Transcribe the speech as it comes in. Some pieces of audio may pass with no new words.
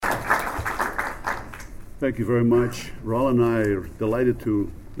Thank you very much. Rollin and I are delighted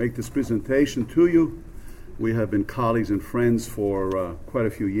to make this presentation to you. We have been colleagues and friends for quite a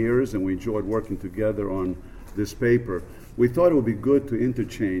few years, and we enjoyed working together on this paper. We thought it would be good to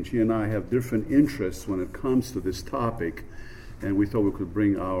interchange. He and I have different interests when it comes to this topic, and we thought we could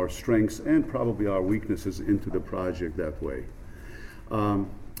bring our strengths and probably our weaknesses into the project that way.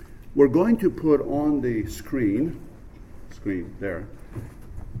 We're going to put on the screen there,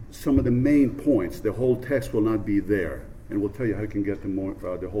 some of the main points. The whole text will not be there, and we'll tell you how you can get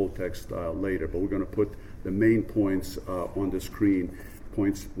the whole text later, but we're going to put the main points on the screen,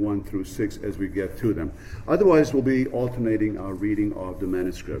 points 1 through 6 as we get to them. Otherwise, we'll be alternating our reading of the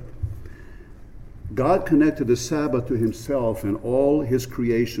manuscript. God connected the Sabbath to himself and all his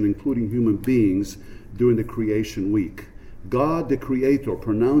creation, including human beings, during the creation week. God, the Creator,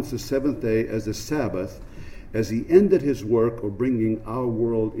 pronounced the seventh day as the Sabbath as he ended his work of bringing our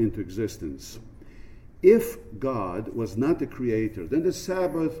world into existence. If God was not the Creator, then the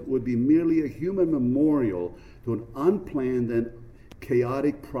Sabbath would be merely a human memorial to an unplanned and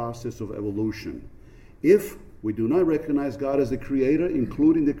chaotic process of evolution. If we do not recognize God as the Creator,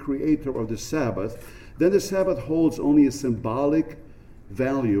 including the Creator of the Sabbath, then the Sabbath holds only a symbolic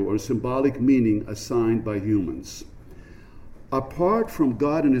value or symbolic meaning assigned by humans. Apart from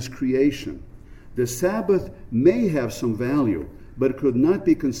God and his creation, the Sabbath may have some value, but it could not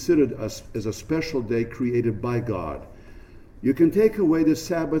be considered as a special day created by God. You can take away the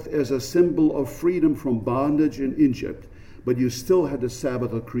Sabbath as a symbol of freedom from bondage in Egypt, but you still had the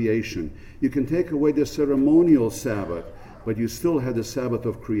Sabbath of creation. You can take away the ceremonial Sabbath, but you still had the Sabbath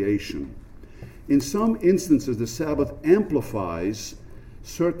of creation. In some instances, the Sabbath amplifies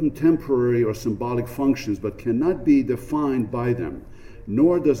certain temporary or symbolic functions, but cannot be defined by them,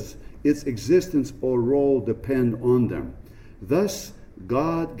 nor does its existence or role depend on them. Thus,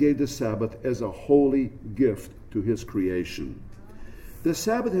 God gave the Sabbath as a holy gift to his creation. The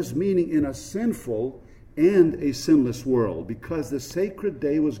Sabbath has meaning in a sinful and a sinless world because the sacred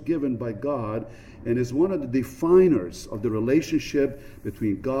day was given by God and is one of the definers of the relationship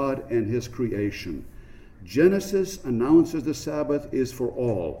between God and his creation. Genesis announces the Sabbath is for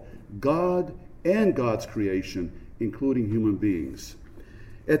all, God and God's creation, including human beings.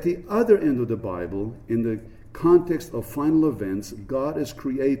 At the other end of the Bible, in the context of final events, God as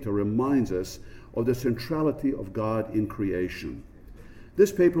Creator reminds us of the centrality of God in creation.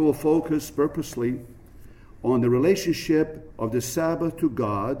 This paper will focus purposely on the relationship of the Sabbath to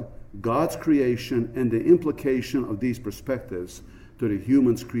God, God's creation, and the implication of these perspectives to the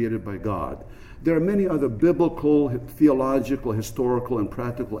humans created by God. There are many other biblical, theological, historical, and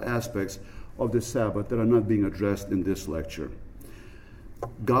practical aspects of the Sabbath that are not being addressed in this lecture.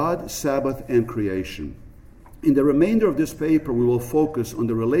 God, Sabbath, and creation. In the remainder of this paper, we will focus on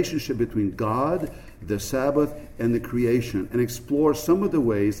the relationship between God, the Sabbath, and the creation, and explore some of the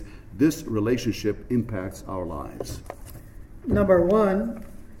ways this relationship impacts our lives. Number one,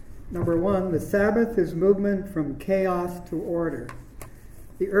 the Sabbath is movement from chaos to order.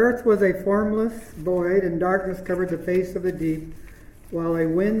 The earth was a formless void, and darkness covered the face of the deep, while a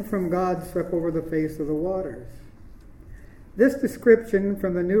wind from God swept over the face of the waters. This description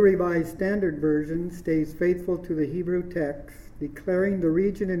from the New Revised Standard Version stays faithful to the Hebrew text, declaring the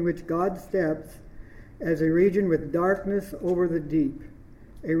region in which God steps as a region with darkness over the deep,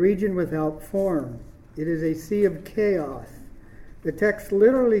 a region without form. It is a sea of chaos. The text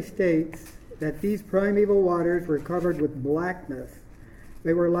literally states that these primeval waters were covered with blackness.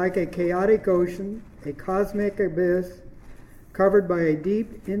 They were like a chaotic ocean, a cosmic abyss, covered by a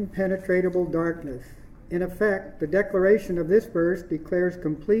deep, impenetrable darkness. In effect, the declaration of this verse declares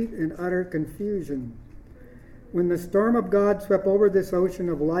complete and utter confusion. When the storm of God swept over this ocean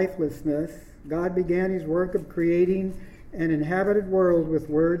of lifelessness, God began his work of creating an inhabited world with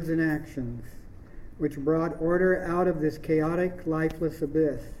words and actions, which brought order out of this chaotic, lifeless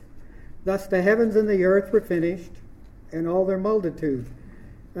abyss. Thus the heavens and the earth were finished, and all their multitude.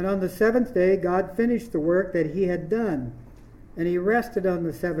 And on the seventh day God finished the work that he had done, and he rested on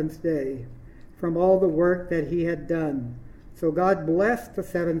the seventh day from all the work that he had done. So God blessed the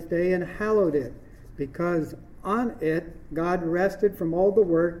seventh day and hallowed it, because on it God rested from all the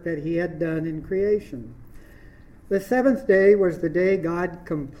work that he had done in creation. The seventh day was the day God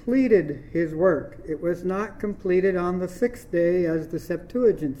completed his work. It was not completed on the sixth day, as the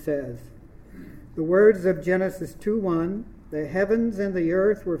Septuagint says. The words of Genesis 2:1, the heavens and the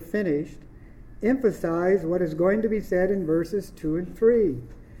earth were finished, emphasize what is going to be said in verses 2 and 3.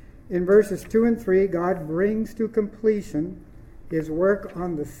 In verses 2 and 3, God brings to completion his work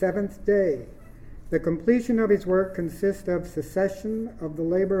on the seventh day. The completion of his work consists of cessation of the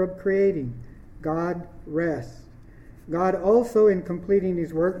labor of creating, God rests. God also, in completing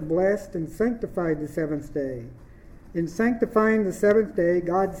his work, blessed and sanctified the seventh day. In sanctifying the seventh day,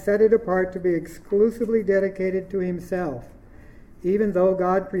 God set it apart to be exclusively dedicated to himself, even though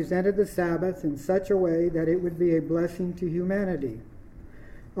God presented the Sabbath in such a way that it would be a blessing to humanity.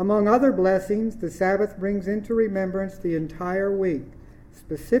 Among other blessings, the Sabbath brings into remembrance the entire week,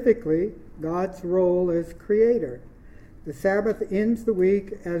 specifically God's role as creator. The Sabbath ends the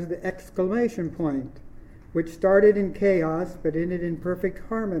week as the exclamation point, which started in chaos but ended in perfect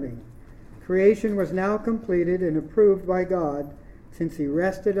harmony. Creation was now completed and approved by God, since he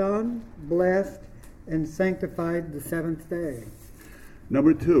rested on, blessed, and sanctified the seventh day.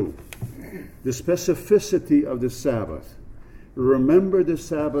 Number 2, the specificity of the Sabbath. Remember the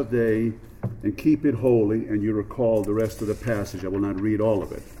Sabbath day and keep it holy, and you recall the rest of the passage. I will not read all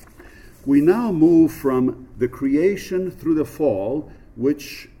of it. We now move from the creation through the fall,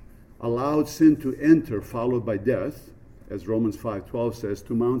 which allowed sin to enter, followed by death, as Romans 5:12 says,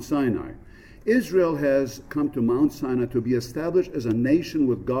 to Mount Sinai. Israel has come to Mount Sinai to be established as a nation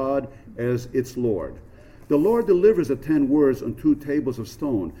with God as its Lord. The Lord delivers the 10 words on 2 tables of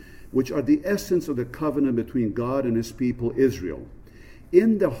stone, which are the essence of the covenant between God and his people, Israel.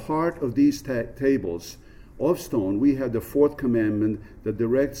 In the heart of these tables of stone, we have the 4th commandment that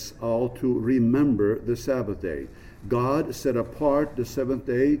directs all to remember the Sabbath day. God set apart the 7th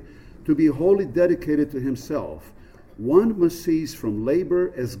day to be wholly dedicated to himself. One must cease from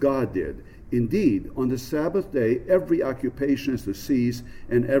labor as God did. Indeed, on the Sabbath day, every occupation is to cease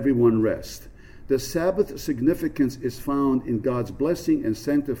and everyone rest. The Sabbath significance is found in God's blessing and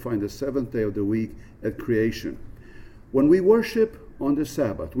sanctifying the 7th day of the week at creation. When we worship on the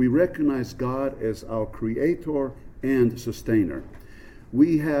Sabbath, we recognize God as our creator and sustainer.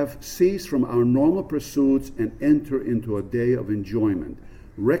 We have ceased from our normal pursuits and enter into a day of enjoyment,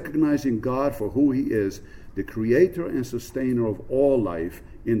 recognizing God for who he is, the creator and sustainer of all life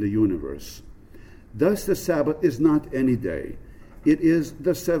in the universe. Thus, the Sabbath is not any day. It is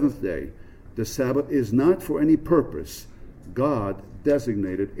the 7th day. The Sabbath is not for any purpose. God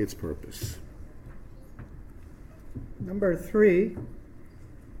designated its purpose. Number 3,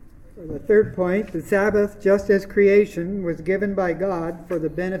 or the third point, the Sabbath, just as creation, was given by God for the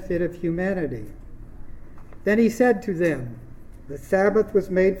benefit of humanity. Then he said to them, the Sabbath was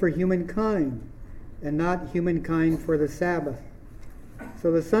made for humankind, and not humankind for the Sabbath.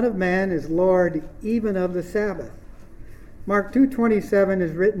 So the Son of Man is Lord even of the Sabbath. Mark 2:27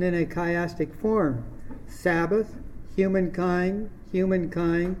 is written in a chiastic form. Sabbath, humankind,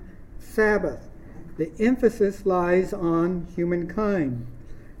 humankind, Sabbath. The emphasis lies on humankind.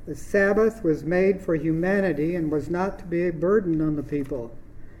 The Sabbath was made for humanity and was not to be a burden on the people.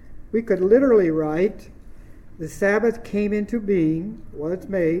 We could literally write, the Sabbath came into being, was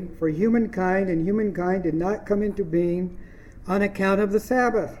made for humankind, and humankind did not come into being on account of the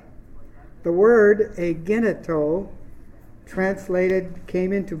Sabbath. The word ageneto, translated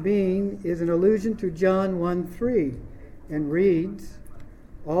came into being, is an allusion to John 1:3 and reads,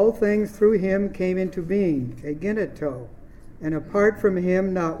 all things through him came into being, ageneto, and apart from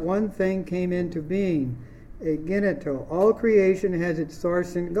him not one thing came into being, ageneto. All creation has its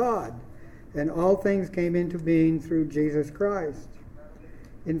source in God, and all things came into being through Jesus Christ.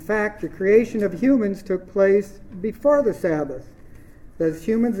 In fact, the creation of humans took place before the Sabbath. Thus,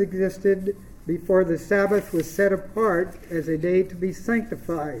 humans existed before the Sabbath was set apart as a day to be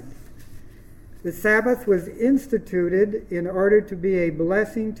sanctified. The Sabbath was instituted in order to be a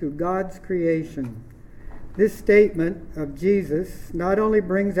blessing to God's creation. This statement of Jesus not only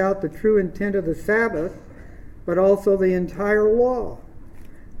brings out the true intent of the Sabbath, but also the entire law.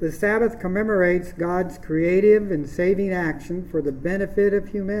 The Sabbath commemorates God's creative and saving action for the benefit of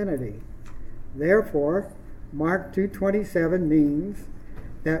humanity. Therefore, Mark 2:27 means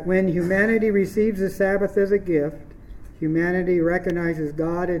that when humanity receives the Sabbath as a gift, humanity recognizes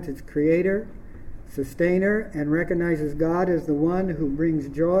God as its creator, sustainer, and recognizes God as the one who brings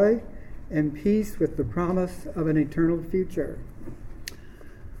joy and peace with the promise of an eternal future.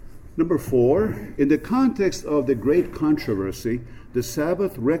 Number 4, in the context of the great controversy, the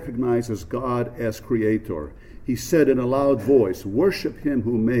Sabbath recognizes God as creator. He said in a loud voice, worship him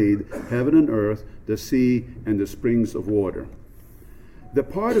who made heaven and earth, the sea, and the springs of water. The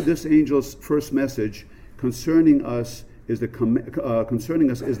part of this angel's first message concerning us is the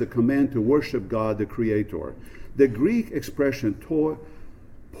command to worship God, the creator. The Greek expression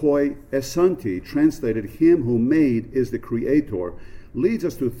poi esanti, translated him who made is the creator, leads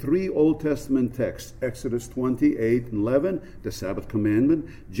us to 3 Old Testament texts: Exodus 28:11, the Sabbath commandment;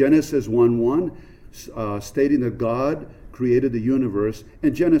 Genesis 1:1, stating that God created the universe,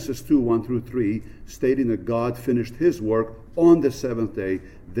 and Genesis 2, 1 through 3, stating that God finished his work on the seventh day,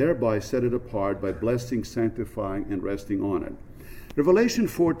 thereby set it apart by blessing, sanctifying, and resting on it. Revelation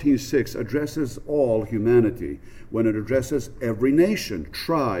 14:6 addresses all humanity when it addresses every nation,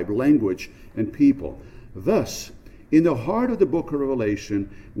 tribe, language, and people. Thus, in the heart of the book of Revelation,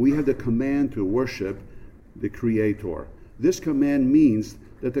 we have the command to worship the Creator. This command means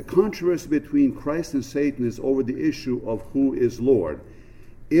that the controversy between Christ and Satan is over the issue of who is Lord.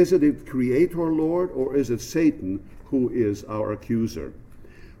 Is it the Creator Lord, or is it Satan who is our accuser?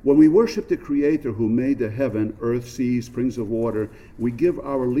 When we worship the Creator who made the heaven, earth, sea, springs of water, we give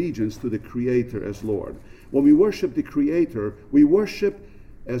our allegiance to the Creator as Lord. When we worship the Creator, we worship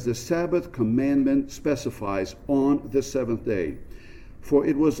as the Sabbath commandment specifies, on the seventh day. For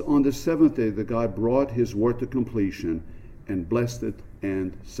it was on the seventh day that God brought his work to completion and blessed it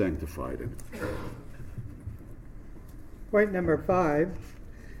and sanctified it. Point number 5.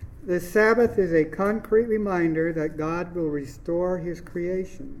 The Sabbath is a concrete reminder that God will restore his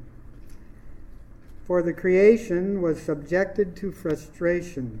creation. For the creation was subjected to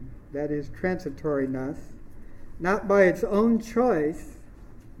frustration, that is, transitoriness, not by its own choice,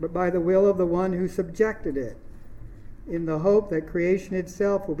 but by the will of the one who subjected it, in the hope that creation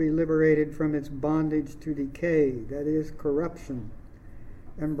itself will be liberated from its bondage to decay, that is, corruption,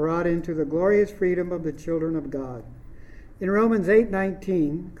 and brought into the glorious freedom of the children of God. In Romans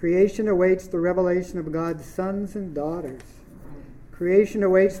 8:19, creation awaits the revelation of God's sons and daughters. Creation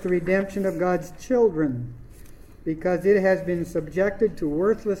awaits the redemption of God's children, because it has been subjected to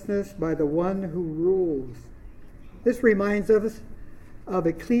worthlessness by the one who rules. This reminds us of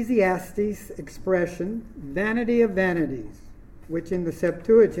Ecclesiastes' expression, vanity of vanities, which in the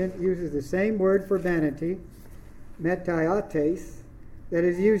Septuagint uses the same word for vanity, metaiates, that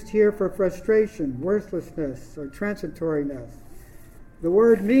is used here for frustration, worthlessness, or transitoriness. The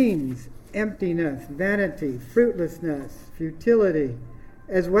word means emptiness, vanity, fruitlessness, futility,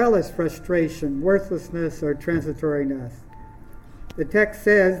 as well as frustration, worthlessness, or transitoriness. The text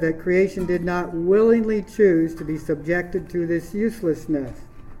says that creation did not willingly choose to be subjected to this uselessness.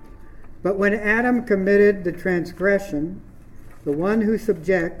 But when Adam committed the transgression, the one who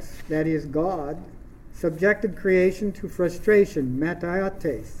subjects, that is God, subjected creation to frustration,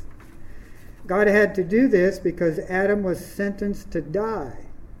 metaiates. God had to do this because Adam was sentenced to die.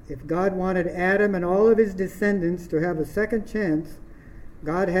 If God wanted Adam and all of his descendants to have a second chance,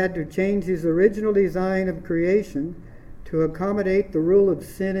 God had to change his original design of creation to accommodate the rule of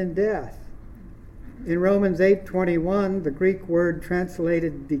sin and death. In Romans 8:21, the Greek word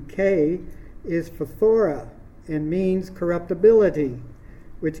translated decay is phthora and means corruptibility,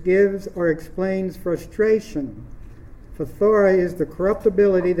 which gives or explains frustration. Phthora is the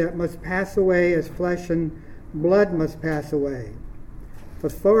corruptibility that must pass away as flesh and blood must pass away.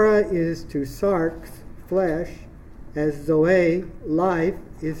 Phthora is to sarx, flesh, as zoe, life,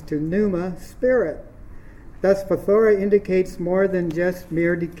 is to pneuma, spirit. Thus, phthora indicates more than just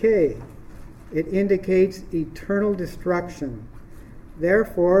mere decay. It indicates eternal destruction.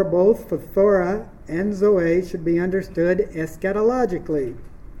 Therefore, both phthora and zoe should be understood eschatologically.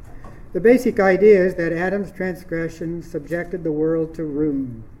 The basic idea is that Adam's transgression subjected the world to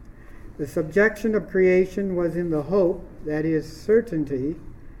ruin. The subjection of creation was in the hope, that is, certainty,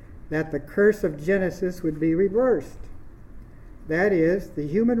 that the curse of Genesis would be reversed. That is, the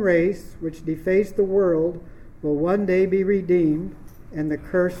human race, which defaced the world, will one day be redeemed and the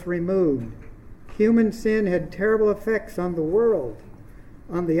curse removed. Human sin had terrible effects on the world.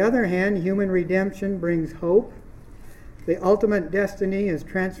 On the other hand, human redemption brings hope. The ultimate destiny is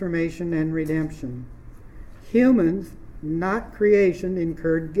transformation and redemption. Humans, not creation,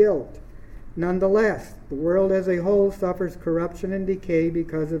 incurred guilt. Nonetheless, the world as a whole suffers corruption and decay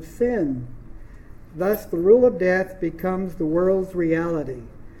because of sin. Thus, the rule of death becomes the world's reality.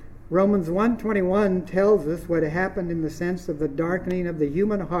 Romans 1:21 tells us what happened in the sense of the darkening of the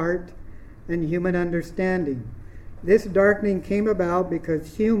human heart and human understanding. This darkening came about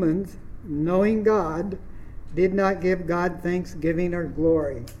because humans, knowing God, did not give God thanksgiving or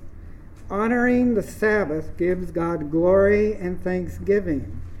glory. Honoring the Sabbath gives God glory and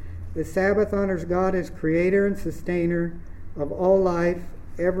thanksgiving. The Sabbath honors God as creator and sustainer of all life,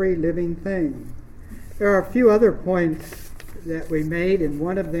 every living thing. There are a few other points that we made, and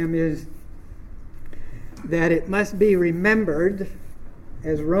one of them is that it must be remembered,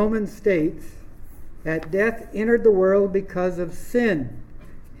 as Romans states, that death entered the world because of sin.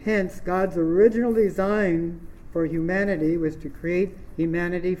 Hence, God's original design for humanity was to create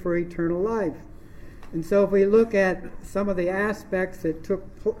humanity for eternal life. And so if we look at some of the aspects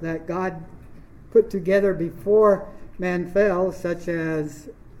that God put together before man fell, such as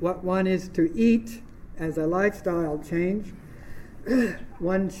what one is to eat as a lifestyle change,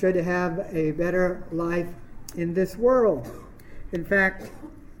 one should have a better life in this world. In fact,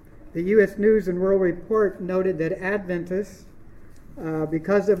 the U.S. News and World Report noted that Adventists,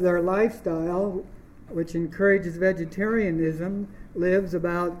 because of their lifestyle, which encourages vegetarianism, lives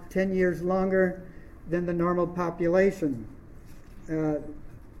about 10 years longer than the normal population.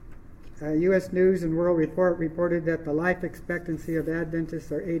 U.S. News and World Report reported that the life expectancy of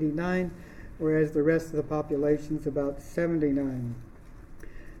Adventists are 89, whereas the rest of the population is about 79.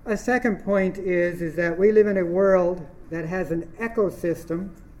 A second point is that we live in a world that has an ecosystem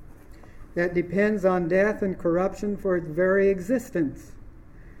that depends on death and corruption for its very existence.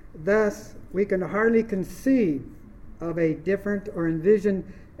 Thus, we can hardly conceive of a different or envision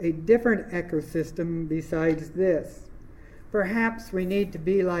a different ecosystem besides this. Perhaps we need to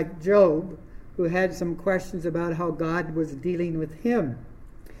be like Job, who had some questions about how God was dealing with him.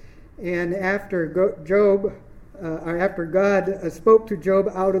 And after God spoke to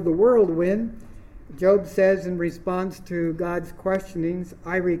Job out of the whirlwind, Job says in response to God's questionings,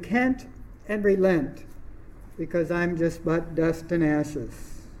 "I recant and relent, because I'm just but dust and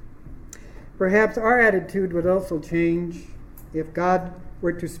ashes." Perhaps our attitude would also change if God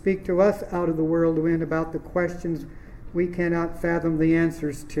were to speak to us out of the whirlwind about the questions we cannot fathom the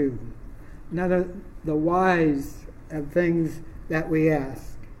answers to. None of the whys of things that we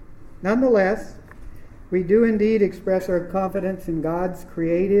ask. Nonetheless, we do indeed express our confidence in God's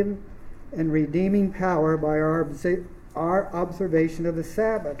creative and redeeming power by our observation of the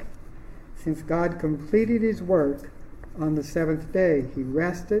Sabbath. Since God completed his work on the seventh day, he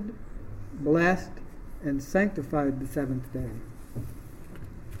rested, blessed, and sanctified the seventh day.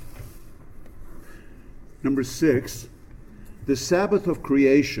 Number 6, the Sabbath of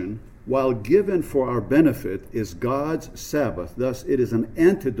creation, while given for our benefit, is God's Sabbath. Thus, it is an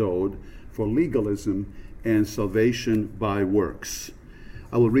antidote for legalism and salvation by works.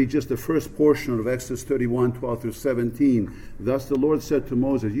 I will read just the first portion of Exodus 31, 12 through 17. Thus the Lord said to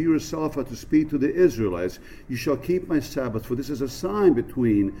Moses, "You yourself are to speak to the Israelites. You shall keep my Sabbath, for this is a sign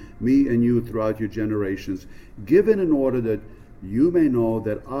between me and you throughout your generations, given in order that you may know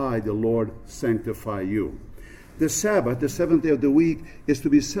that I, the Lord, sanctify you." The Sabbath, the seventh day of the week, is to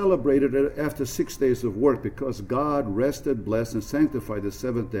be celebrated after 6 days of work, because God rested, blessed, and sanctified the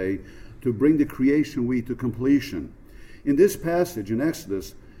seventh day to bring the creation week to completion. In this passage in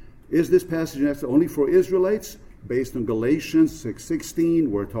Exodus, is this passage in Exodus only for Israelites? Based on Galatians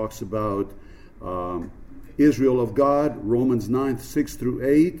 6:16, where it talks about Israel of God, Romans 9, 6 through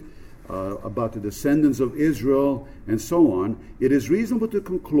 8, about the descendants of Israel, and so on, it is reasonable to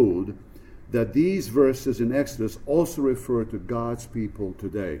conclude that these verses in Exodus also refer to God's people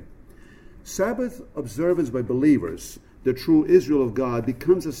today. Sabbath observance by believers, the true Israel of God,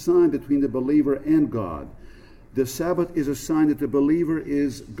 becomes a sign between the believer and God. The Sabbath is a sign that the believer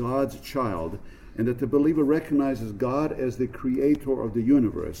is God's child, and that the believer recognizes God as the creator of the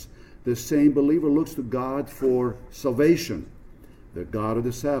universe. The same believer looks to God for salvation, the God of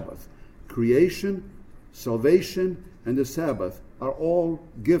the Sabbath. Creation, salvation, and the Sabbath are all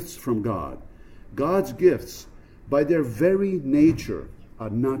gifts from God. God's gifts, by their very nature, are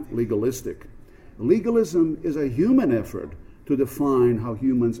not legalistic. Legalism is a human effort to define how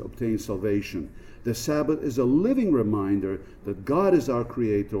humans obtain salvation. The Sabbath is a living reminder that God is our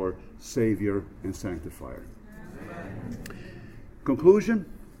Creator, Savior, and Sanctifier. Amen. Conclusion?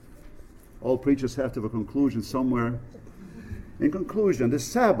 All preachers have to have a conclusion somewhere. In conclusion, the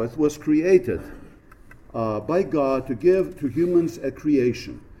Sabbath was created by God to give to humans a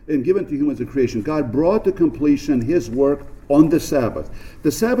creation, and given to humans a creation. God brought to completion his work on the Sabbath.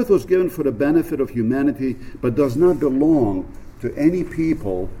 The Sabbath was given for the benefit of humanity, but does not belong to any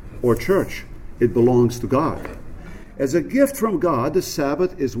people or church. It belongs to God. As a gift from God, the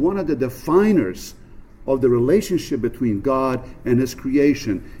Sabbath is one of the definers of the relationship between God and his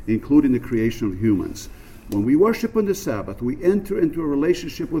creation, including the creation of humans. When we worship on the Sabbath, we enter into a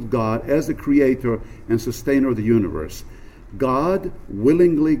relationship with God as the creator and sustainer of the universe. God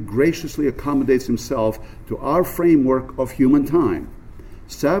willingly, graciously accommodates himself to our framework of human time.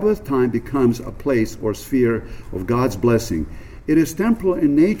 Sabbath time becomes a place or sphere of God's blessing. It is temporal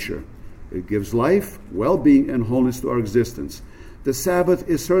in nature. It gives life, well-being, and wholeness to our existence. The Sabbath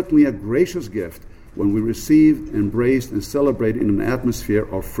is certainly a gracious gift when we receive, embrace, and celebrate in an atmosphere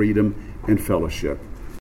of freedom and fellowship.